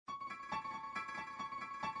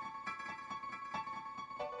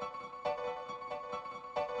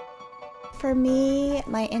For me,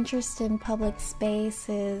 my interest in public space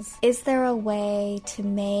is there a way to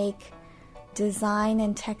make design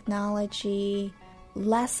and technology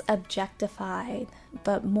less objectified,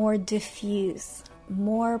 but more diffuse,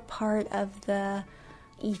 more part of the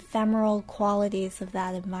ephemeral qualities of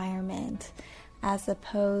that environment, as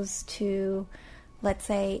opposed to, let's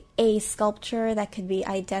say, a sculpture that could be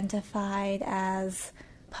identified as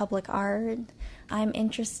public art. I'm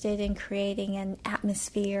interested in creating an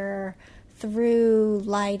atmosphere through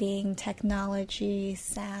lighting, technology,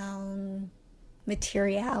 sound,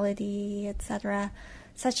 materiality, etc.,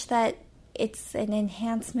 such that it's an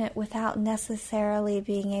enhancement without necessarily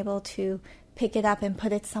being able to pick it up and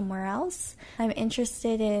put it somewhere else. I'm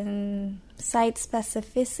interested in site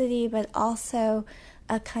specificity, but also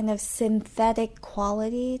a kind of synthetic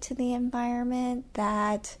quality to the environment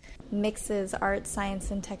that mixes art,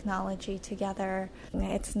 science, and technology together.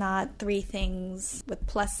 It's not three things with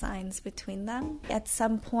plus signs between them. At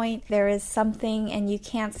some point, there is something, and you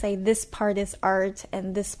can't say this part is art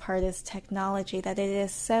and this part is technology, that it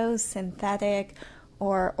is so synthetic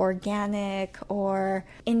or organic or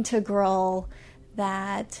integral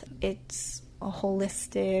that it's a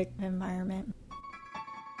holistic environment.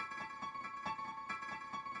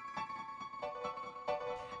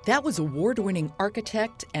 That was award-winning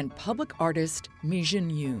architect and public artist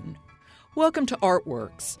Meejin Yoon. Welcome to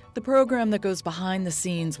Artworks, the program that goes behind the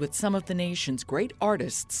scenes with some of the nation's great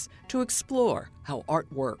artists to explore how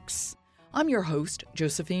art works. I'm your host,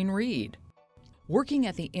 Josephine Reed. Working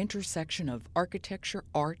at the intersection of architecture,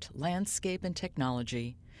 art, landscape, and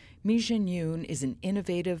technology, Meejin Yoon is an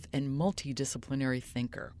innovative and multidisciplinary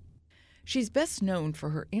thinker. She's best known for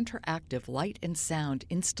her interactive light and sound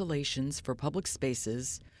installations for public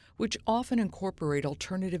spaces, which often incorporate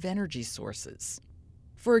alternative energy sources.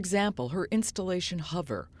 For example, her installation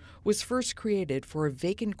Hover was first created for a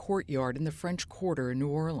vacant courtyard in the French Quarter in New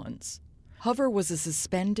Orleans. Hover was a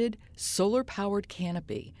suspended, solar-powered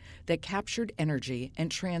canopy that captured energy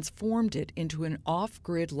and transformed it into an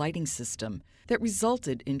off-grid lighting system that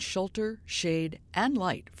resulted in shelter, shade, and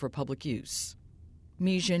light for public use.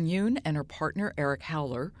 Meejin Yoon and her partner Eric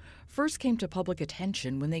Howler first came to public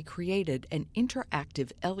attention when they created an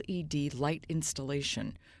interactive LED light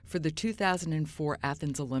installation for the 2004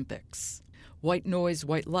 Athens Olympics. White Noise,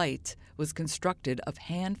 White Light was constructed of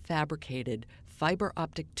hand-fabricated fiber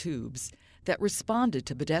optic tubes that responded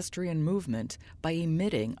to pedestrian movement by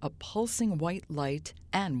emitting a pulsing white light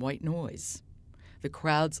and white noise. The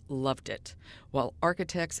crowds loved it, while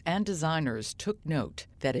architects and designers took note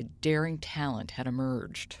that a daring talent had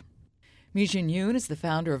emerged. Meejin Yoon is the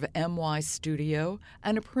founder of MY Studio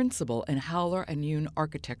and a principal in Howler and Yoon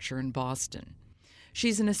Architecture in Boston.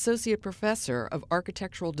 She's an associate professor of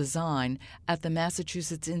architectural design at the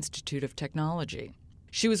Massachusetts Institute of Technology.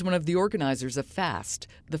 She was one of the organizers of FAST,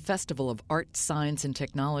 the Festival of Art, Science, and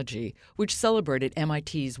Technology, which celebrated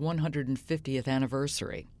MIT's 150th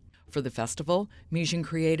anniversary. For the festival, Meejin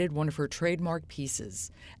created one of her trademark pieces,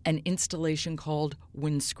 an installation called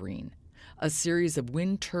Windscreen, a series of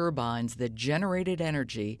wind turbines that generated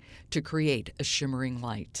energy to create a shimmering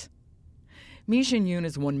light. Meejin Yoon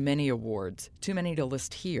has won many awards, too many to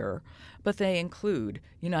list here, but they include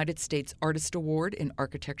United States Artist Award in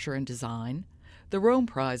Architecture and Design, the Rome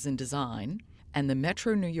Prize in Design, and the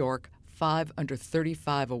Metro New York 5 Under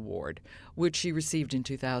 35 Award, which she received in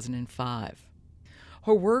 2005.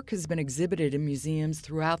 Her work has been exhibited in museums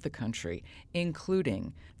throughout the country,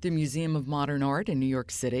 including the Museum of Modern Art in New York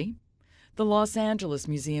City, the Los Angeles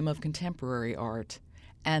Museum of Contemporary Art,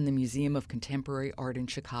 and the Museum of Contemporary Art in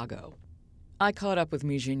Chicago. I caught up with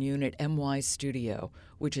Meejin Yoon at MY Studio,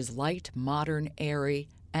 which is light, modern, airy,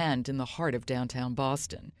 and in the heart of downtown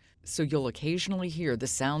Boston, so you'll occasionally hear the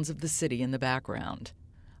sounds of the city in the background.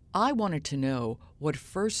 I wanted to know what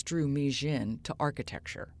first drew Meejin to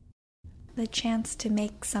architecture. The chance to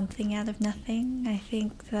make something out of nothing. I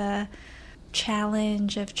think the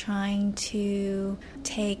challenge of trying to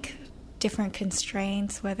take different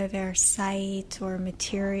constraints, whether they're site or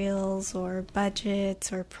materials or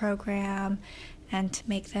budgets or program, and to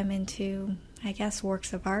make them into, I guess,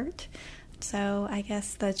 works of art. So I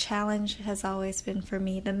guess the challenge has always been, for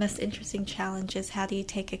me, the most interesting challenge is how do you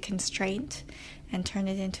take a constraint and turn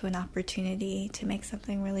it into an opportunity to make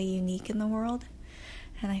something really unique in the world.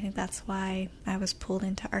 And I think that's why I was pulled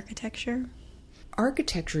into architecture.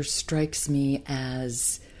 Architecture strikes me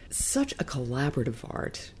as such a collaborative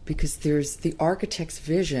art because there's the architect's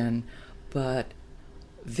vision, but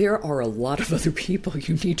there are a lot of other people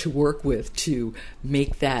you need to work with to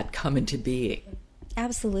make that come into being.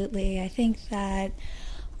 Absolutely. I think that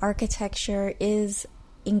architecture is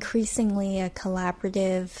increasingly a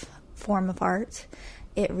collaborative form of art.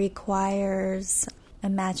 It requires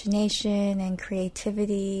imagination and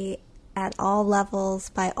creativity at all levels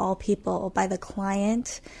by all people, by the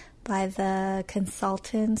client, by the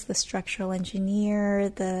consultants, the structural engineer,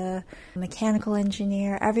 the mechanical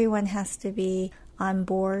engineer. Everyone has to be on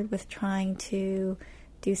board with trying to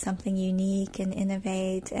do something unique and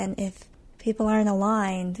innovate. And if people aren't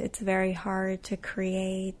aligned, it's very hard to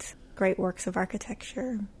create great works of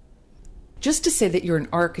architecture. Just to say that you're an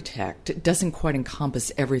architect doesn't quite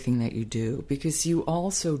encompass everything that you do, because you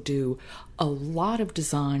also do a lot of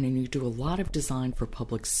design, and you do a lot of design for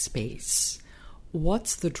public space.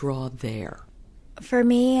 What's the draw there? For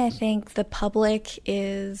me, I think the public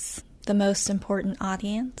is the most important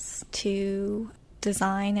audience to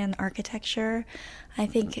design and architecture. I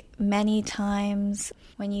think many times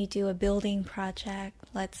when you do a building project,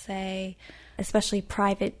 let's say, especially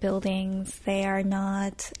private buildings, they are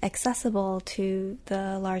not accessible to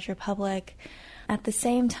the larger public. At the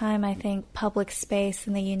same time, I think public space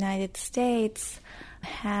in the United States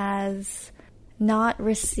has not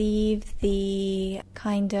received the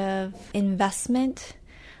kind of investment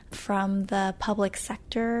from the public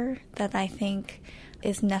sector that I think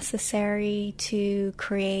is necessary to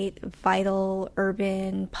create vital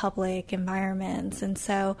urban public environments. And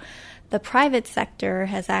so the private sector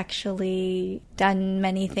has actually done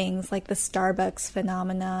many things like the Starbucks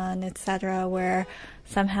phenomenon, etc., where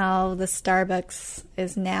somehow the Starbucks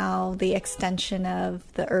is now the extension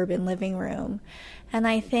of the urban living room. And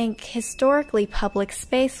I think historically public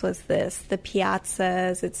space was this, the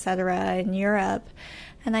piazzas, etc., in Europe.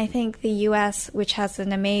 And I think the U.S., which has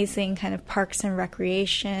an amazing kind of parks and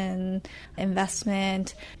recreation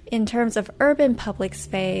investment, in terms of urban public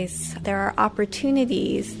space, there are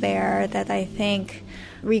opportunities there that I think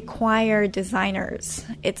require designers.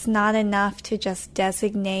 It's not enough to just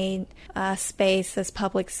designate a space as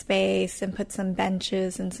public space and put some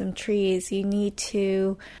benches and some trees. You need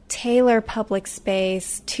to tailor public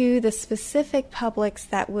space to the specific publics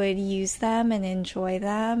that would use them and enjoy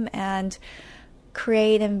them, and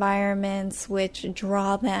create environments which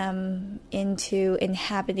draw them into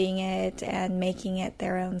inhabiting it and making it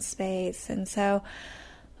their own space. And so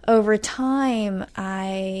over time,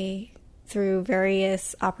 I, through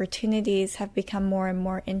various opportunities, have become more and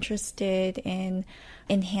more interested in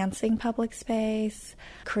enhancing public space,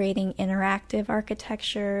 creating interactive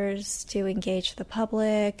architectures to engage the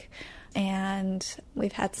public, and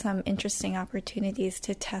we've had some interesting opportunities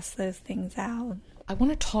to test those things out. I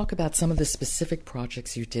want to talk about some of the specific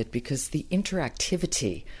projects you did, because the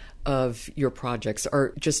interactivity of your projects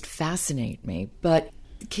are just fascinate me. But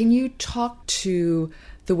can you talk to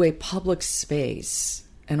the way public space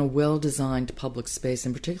and a well-designed public space,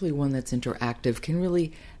 and particularly one that's interactive, can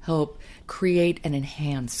really help create and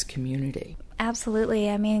enhance community? Absolutely.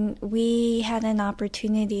 I mean, we had an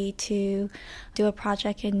opportunity to do a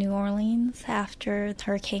project in New Orleans after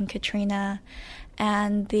Hurricane Katrina.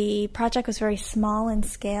 And the project was very small in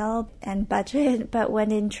scale and budget, but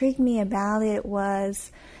what intrigued me about it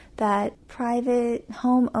was that private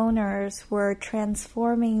homeowners were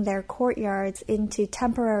transforming their courtyards into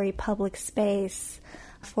temporary public space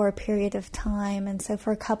for a period of time. And so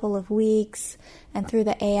for a couple of weeks, and through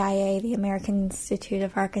the AIA, the American Institute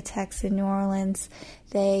of Architects in New Orleans,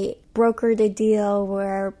 they brokered a deal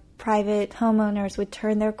where private homeowners would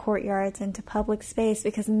turn their courtyards into public space,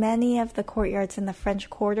 because many of the courtyards in the French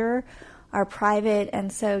Quarter are private,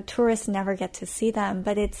 and so tourists never get to see them.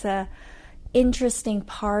 But it's a interesting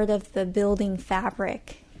part of the building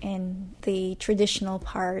fabric in the traditional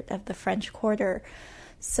part of the French Quarter.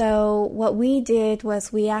 So what we did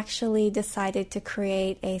was we actually decided to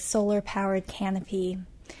create a solar-powered canopy.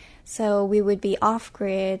 So we would be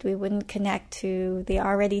off-grid, we wouldn't connect to the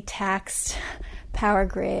already taxed power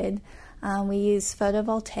grid. We used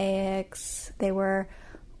photovoltaics. They were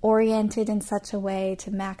oriented in such a way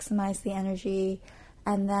to maximize the energy,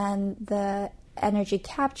 and then the energy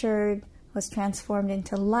captured was transformed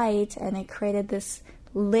into light, and it created this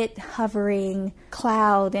lit hovering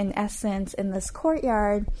cloud in essence in this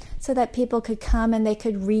courtyard, so that people could come and they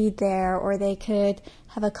could read there, or they could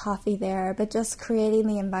have a coffee there, but just creating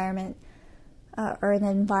the environment or an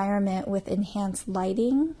environment with enhanced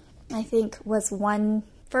lighting, I think, was one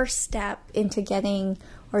first step into getting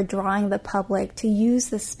or drawing the public to use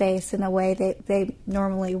the space in a way that they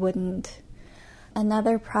normally wouldn't.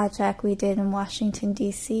 Another project we did in Washington,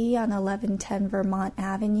 D.C. on 1110 Vermont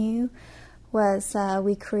Avenue was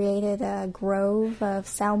we created a grove of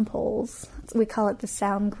sound poles. We call it the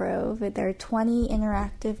Sound Grove. There are 20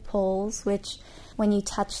 interactive poles which, when you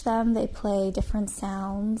touch them, they play different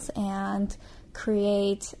sounds, and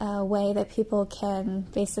create a way that people can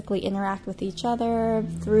basically interact with each other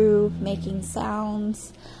through making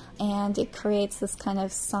sounds, and it creates this kind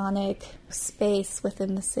of sonic space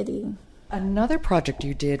within the city. Another project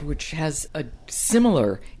you did, which has a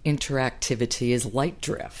similar interactivity, is Light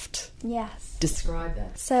Drift. Yes. Describe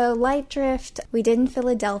that. So Light Drift, we did in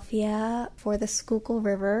Philadelphia for the Schuylkill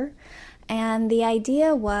River. And the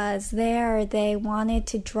idea was there they wanted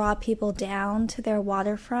to draw people down to their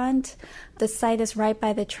waterfront. The site is right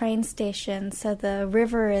by the train station, so the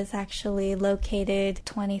river is actually located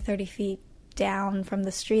 20, 30 feet down from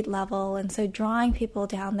the street level, and so drawing people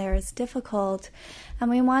down there is difficult. And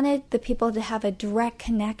we wanted the people to have a direct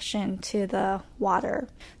connection to the water.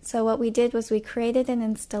 So what we did was we created an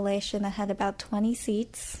installation that had about 20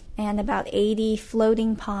 seats and about 80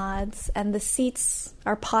 floating pods, and the seats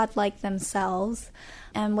are pod-like themselves.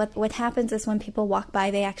 And what happens is when people walk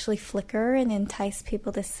by, they actually flicker and entice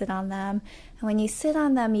people to sit on them. And when you sit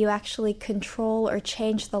on them, you actually control or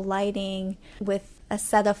change the lighting with a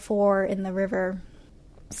set of 4 in the river.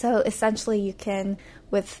 So essentially you can,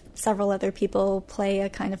 with several other people, play a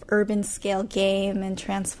kind of urban scale game and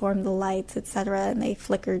transform the lights, etc. And they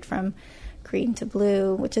flickered from green to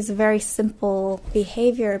blue, which is a very simple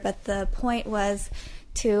behavior, but the point was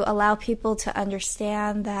to allow people to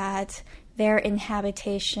understand that their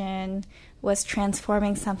inhabitation was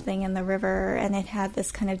transforming something in the river, and it had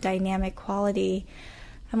this kind of dynamic quality.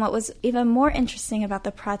 And what was even more interesting about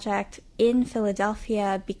the project in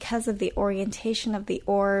Philadelphia, because of the orientation of the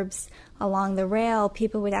orbs along the rail,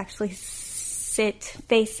 people would actually sit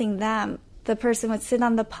facing them. The person would sit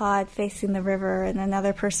on the pod facing the river, and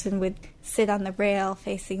another person would sit on the rail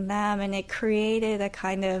facing them, and it created a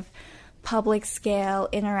kind of public-scale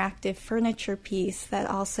interactive furniture piece that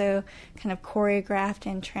also kind of choreographed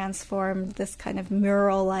and transformed this kind of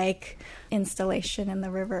mural-like installation in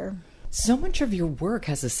the river. So much of your work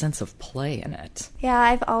has a sense of play in it. Yeah,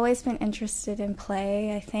 I've always been interested in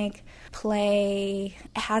play. I think play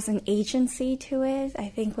has an agency to it. I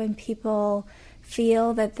think when people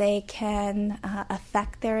feel that they can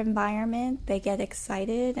affect their environment, they get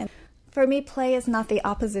excited. And for me, play is not the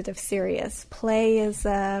opposite of serious. Play is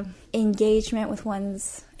engagement with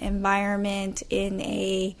one's environment in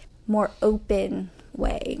a more open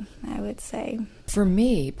way, I would say. For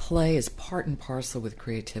me, play is part and parcel with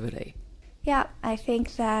creativity. Yeah, I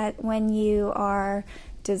think that when you are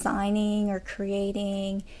designing or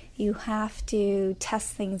creating, you have to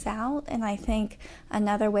test things out. And I think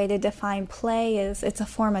another way to define play is it's a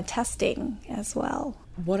form of testing as well.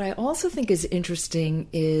 What I also think is interesting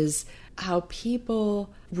is how people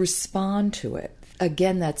respond to it.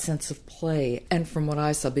 Again, that sense of play. And from what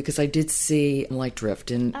I saw, because I did see Light Drift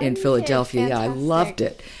in Philadelphia, yeah, I loved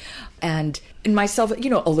it. And in myself, a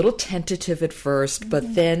little tentative at first,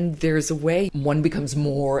 but then there's a way one becomes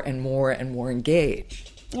more and more and more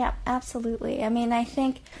engaged. Yeah, absolutely. I mean, I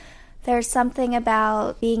think there's something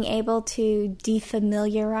about being able to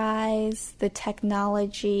defamiliarize the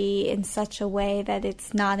technology in such a way that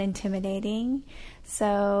it's not intimidating.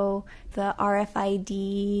 So the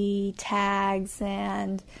RFID tags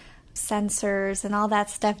and sensors and all that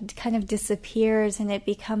stuff kind of disappears, and it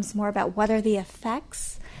becomes more about what are the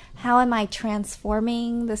effects? How am I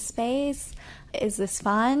transforming the space? Is this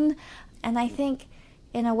fun? And I think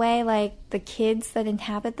in a way, like the kids that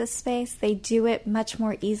inhabit the space, they do it much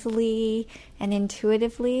more easily and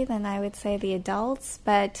intuitively than I would say the adults.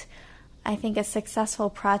 But I think a successful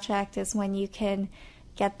project is when you can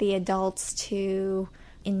get the adults to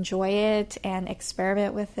enjoy it and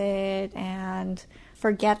experiment with it and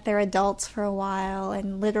forget they're adults for a while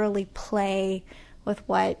and literally play with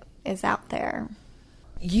what is out there.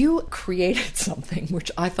 You created something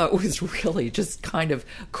which I thought was really just kind of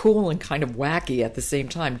cool and kind of wacky at the same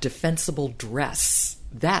time. Defensible dress.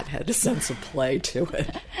 That had a sense of play to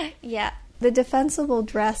it. Yeah. The defensible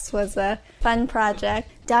dress was a fun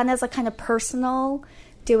project done as a kind of personal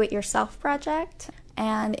do-it-yourself project.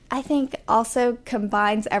 And I think also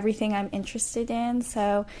combines everything I'm interested in.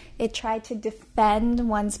 So it tried to defend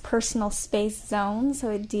one's personal space zone, so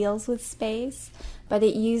it deals with space, but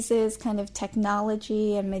it uses kind of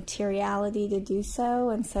technology and materiality to do so.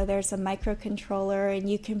 And so there's a microcontroller, and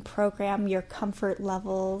you can program your comfort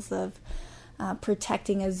levels of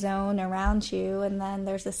protecting a zone around you. And then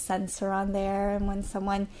there's a sensor on there, and when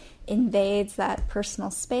someone invades that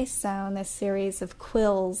personal space zone, a series of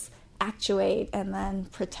quills actuate and then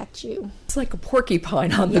protect you. It's like a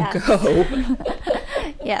porcupine on the go.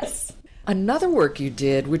 Yes. Another work you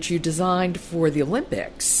did, which you designed for the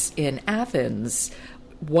Olympics in Athens,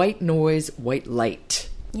 White Noise, White Light.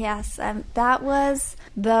 Yes, that was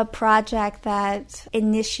the project that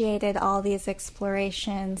initiated all these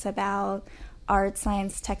explorations about art,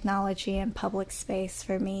 science, technology, and public space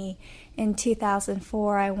for me. In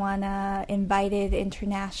 2004, I won an invited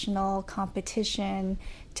international competition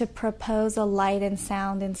to propose a light and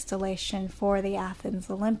sound installation for the Athens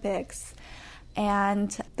Olympics.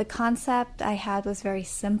 And the concept I had was very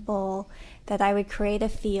simple, that I would create a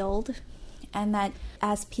field, and that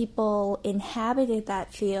as people inhabited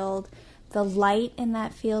that field, the light in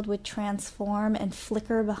that field would transform and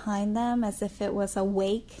flicker behind them as if it was a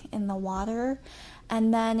wake in the water.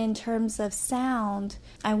 And then in terms of sound,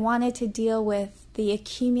 I wanted to deal with the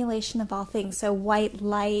accumulation of all things. So white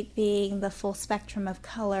light being the full spectrum of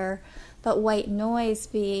color, but white noise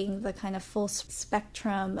being the kind of full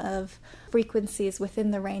spectrum of frequencies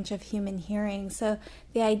within the range of human hearing. So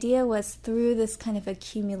the idea was through this kind of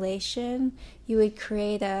accumulation, you would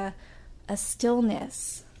create a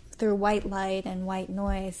stillness through white light and white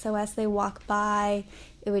noise. So as they walk by,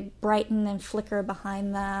 it would brighten and flicker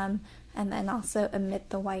behind them, and then also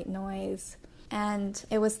emit the white noise. And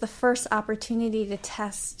it was the first opportunity to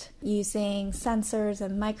test using sensors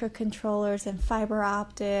and microcontrollers and fiber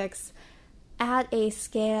optics at a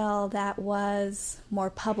scale that was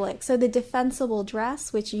more public. So the Defensible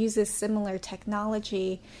Dress, which uses similar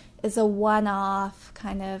technology, is a one-off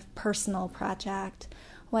kind of personal project.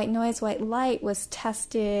 White Noise, White Light was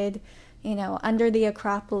tested, under the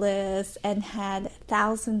Acropolis and had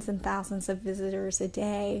thousands and thousands of visitors a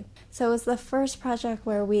day. So it was the first project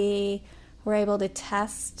where we were able to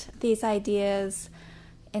test these ideas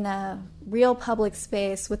in a real public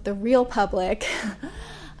space with the real public.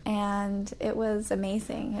 And it was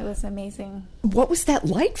amazing. It was amazing. What was that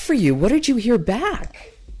like for you? What did you hear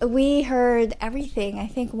back? We heard everything. I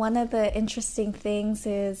think one of the interesting things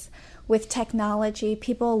is with technology,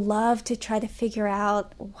 people love to try to figure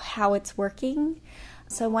out how it's working.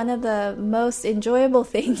 So one of the most enjoyable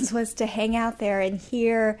things was to hang out there and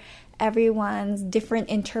hear everyone's different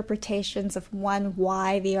interpretations of, one,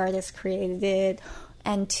 why the artist created it,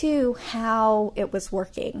 and two, how it was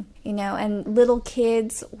working, and little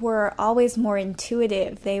kids were always more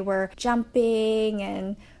intuitive. They were jumping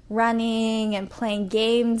and running and playing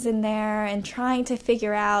games in there and trying to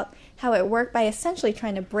figure out how it worked by essentially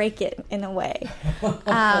trying to break it in a way.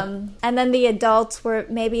 And then the adults were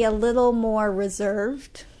maybe a little more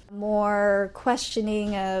reserved, more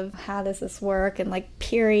questioning of how does this work, and like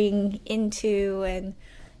peering into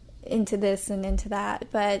this and into that.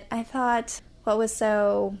 But I thought what was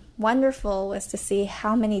so wonderful was to see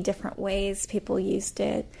how many different ways people used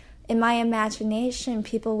it. In my imagination,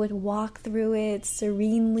 people would walk through it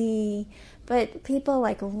serenely, but people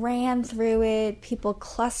ran through it. People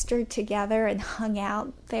clustered together and hung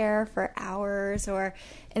out there for hours, or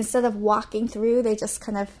instead of walking through, they just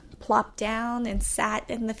kind of plopped down and sat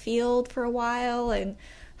in the field for a while and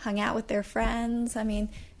hung out with their friends. I mean,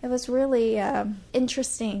 it was really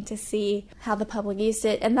interesting to see how the public used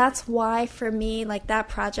it. And that's why, for me, that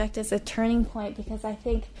project is a turning point, because I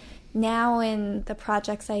think now in the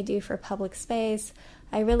projects I do for public space,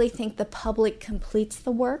 I really think the public completes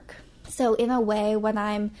the work. So in a way, what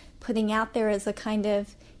I'm putting out there is a kind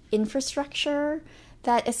of infrastructure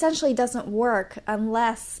that essentially doesn't work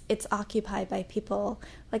unless it's occupied by people.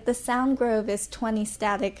 Like the Sound Grove is 20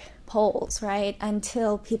 static poles, right?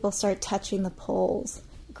 Until people start touching the poles,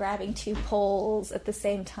 grabbing two poles at the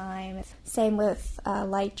same time. Same with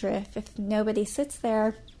Light Drift. If nobody sits there,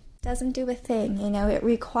 it doesn't do a thing. It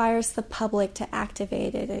requires the public to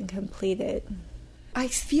activate it and complete it. I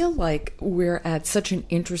feel like we're at such an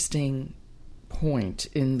interesting point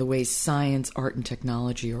in the way science, art, and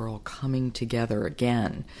technology are all coming together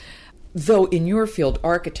again. Though in your field,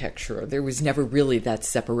 architecture, there was never really that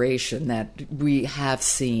separation that we have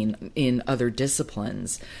seen in other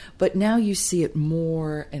disciplines. But now you see it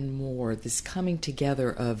more and more, this coming together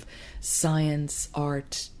of science,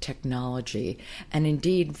 art, technology. And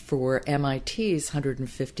indeed, for MIT's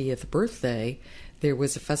 150th birthday, there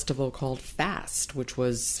was a festival called FAST, which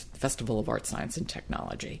was Festival of Art, Science, and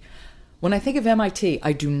Technology. When I think of MIT,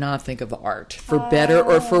 I do not think of art, for better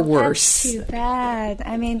or for worse. That's too bad.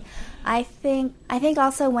 I mean, I think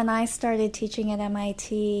also when I started teaching at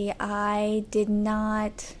MIT, I did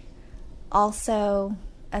not also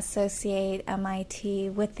associate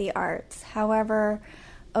MIT with the arts. However,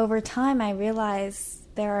 over time I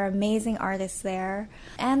realized there are amazing artists there,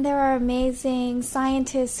 and there are amazing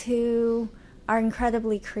scientists who are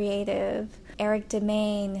incredibly creative. Eric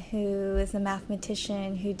Demain, who is a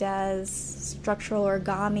mathematician who does structural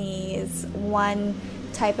origami, is one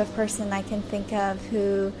type of person I can think of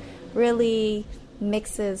who really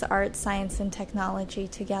mixes art, science, and technology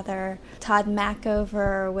together. Todd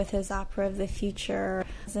Mackover with his Opera of the Future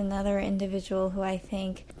is another individual who I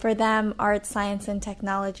think, for them, art, science, and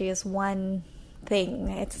technology is one thing.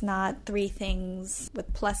 It's not three things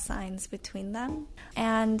with plus signs between them.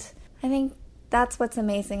 And I think that's what's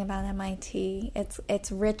amazing about MIT.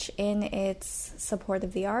 It's rich in its support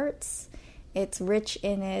of the arts. It's rich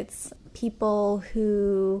in its people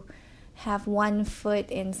who have one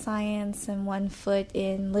foot in science and one foot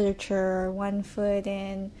in literature, or one foot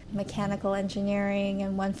in mechanical engineering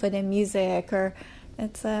and one foot in music. Or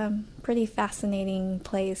it's a pretty fascinating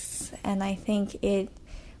place, and I think it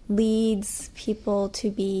leads people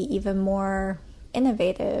to be even more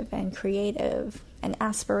innovative and creative and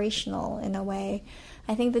aspirational in a way.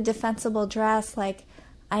 I think the defensible dress, like,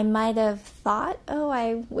 I might have thought, oh,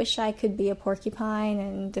 I wish I could be a porcupine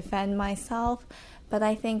and defend myself. But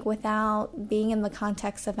I think without being in the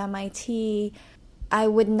context of MIT, I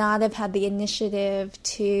would not have had the initiative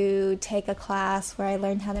to take a class where I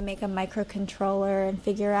learned how to make a microcontroller and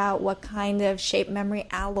figure out what kind of shape memory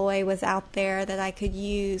alloy was out there that I could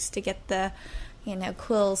use to get the,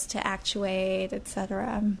 quills to actuate,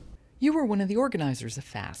 etc. You were one of the organizers of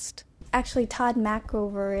FAST. Actually, Todd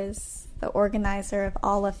Mackover is the organizer of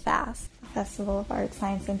all of FAST, Festival of Art,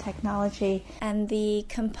 Science, and Technology. And the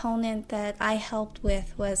component that I helped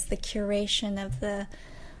with was the curation of the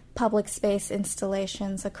public space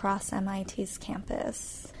installations across MIT's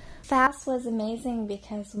campus. FAST was amazing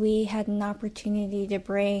because we had an opportunity to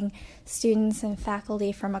bring students and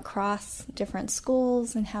faculty from across different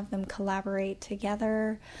schools and have them collaborate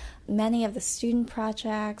together. Many of the student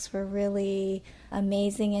projects were really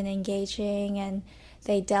amazing and engaging, and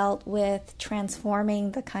they dealt with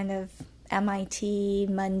transforming the kind of MIT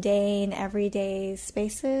mundane, everyday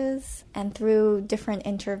spaces, and through different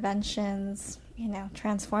interventions,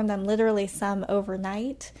 transform them, literally some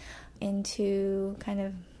overnight, into kind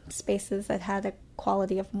of spaces that had a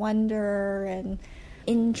quality of wonder and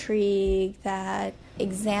intrigue, that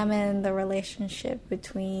examined the relationship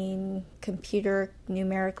between computer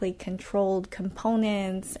numerically controlled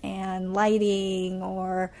components and lighting,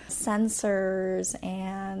 or sensors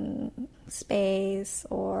and space,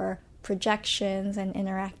 or projections and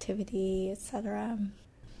interactivity, etc.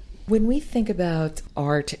 When we think about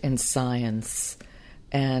art and science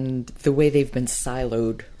and the way they've been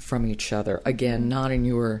siloed from each other, again, not in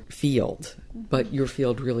your field, but your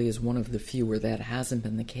field really is one of the few where that hasn't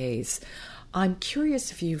been the case. I'm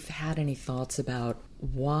curious if you've had any thoughts about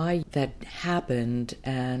why that happened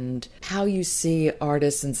and how you see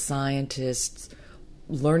artists and scientists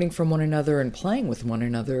learning from one another and playing with one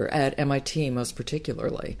another at MIT most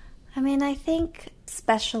particularly. I think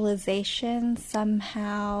specialization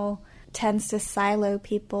somehow tends to silo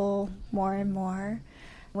people more and more.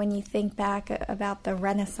 When you think back about the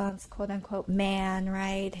Renaissance, quote-unquote, man,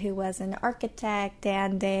 right, who was an architect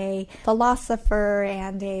and a philosopher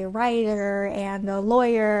and a writer and a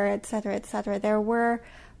lawyer, etc., there were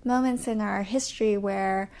moments in our history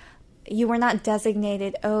where you were not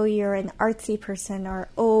designated, oh, you're an artsy person, or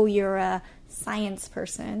oh, you're a science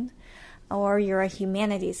person, or you're a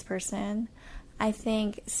humanities person. I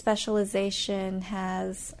think specialization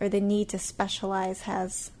or the need to specialize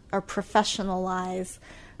or professionalize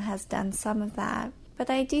has done some of that. But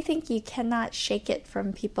I do think you cannot shake it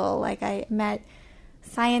from people. Like, I met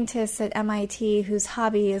scientists at MIT whose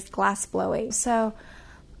hobby is glass blowing. So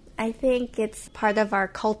I think it's part of our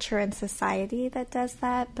culture and society that does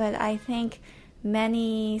that. But I think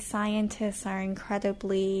many scientists are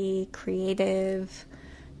incredibly creative,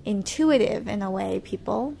 intuitive in a way,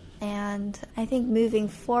 people. And I think moving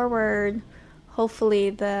forward,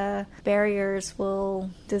 hopefully the barriers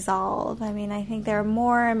will dissolve. I think there are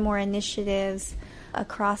more and more initiatives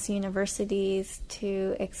across universities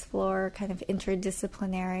to explore kind of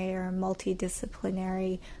interdisciplinary or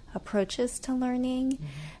multidisciplinary approaches to learning.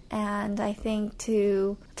 Mm-hmm. And I think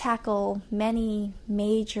to tackle many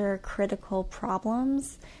major critical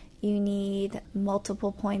problems, you need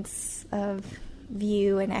multiple points of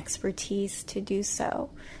view and expertise to do so.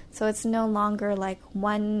 So it's no longer like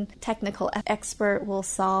one technical expert will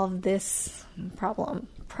solve this problem.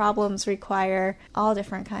 Problems require all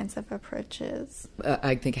different kinds of approaches.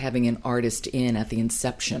 I think having an artist in at the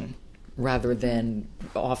inception rather than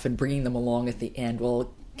often bringing them along at the end,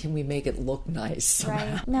 well, can we make it look nice?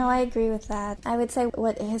 Right. No, I agree with that. I would say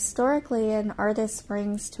what historically an artist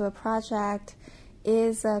brings to a project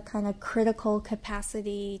is a kind of critical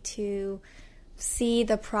capacity to see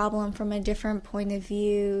the problem from a different point of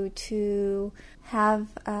view, to have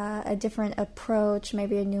a different approach,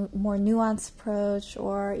 maybe a more nuanced approach,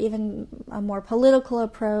 or even a more political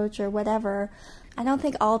approach or whatever, I don't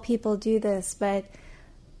think all people do this, but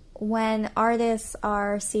when artists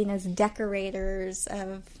are seen as decorators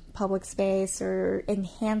of public space or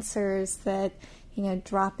enhancers that,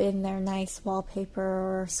 drop in their nice wallpaper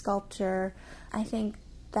or sculpture, I think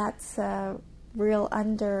that's a real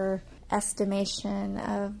underestimation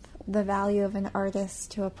of the value of an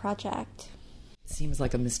artist to a project. Seems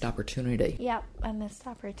like a missed opportunity. Yep, a missed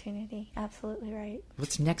opportunity. Absolutely right.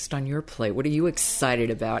 What's next on your plate? What are you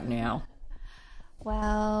excited about now?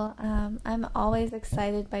 Well, I'm always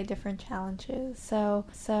excited by different challenges.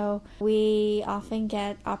 So we often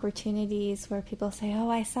get opportunities where people say, "Oh,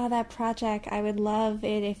 I saw that project. I would love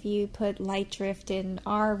it if you put light drift in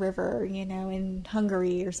our river, in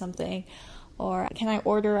Hungary or something. Or can I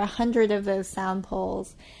order 100 of those sound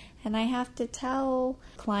poles?" And I have to tell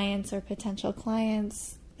clients or potential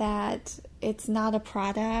clients that it's not a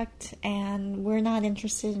product and we're not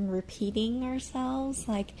interested in repeating ourselves.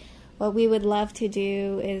 What we would love to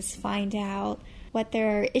do is find out what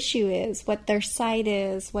their issue is, what their site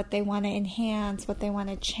is, what they want to enhance, what they want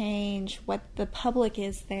to change, what the public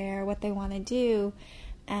is there, what they want to do,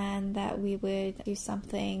 and that we would do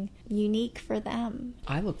something unique for them.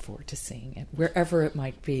 I look forward to seeing it, wherever it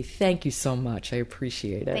might be. Thank you so much. I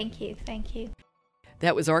appreciate it. Thank you. Thank you.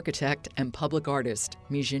 That was architect and public artist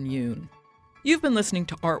Meejin Yoon. You've been listening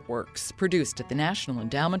to Artworks, produced at the National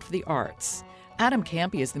Endowment for the Arts. Adam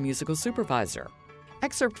Campy is the musical supervisor.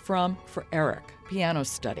 Excerpt from For Eric, Piano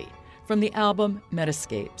Study, from the album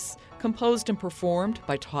Metascapes, composed and performed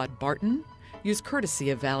by Todd Barton, used courtesy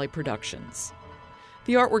of Valley Productions.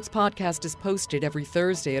 The Artworks podcast is posted every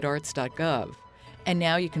Thursday at arts.gov. And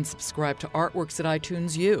now you can subscribe to Artworks at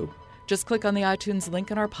iTunes U. Just click on the iTunes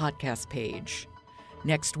link on our podcast page.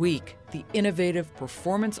 Next week, the innovative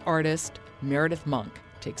performance artist Meredith Monk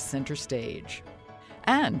takes center stage.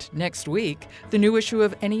 And next week, the new issue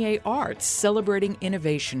of NEA Arts Celebrating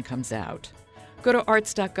Innovation comes out. Go to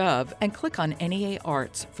arts.gov and click on NEA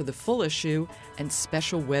Arts for the full issue and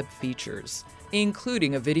special web features,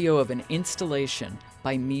 including a video of an installation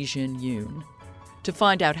by Meejin Yoon. To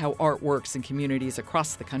find out how art works in communities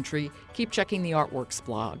across the country, keep checking the Artworks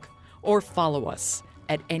blog or follow us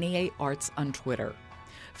at NEA Arts on Twitter.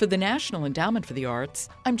 For the National Endowment for the Arts,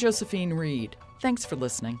 I'm Josephine Reed. Thanks for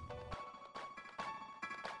listening.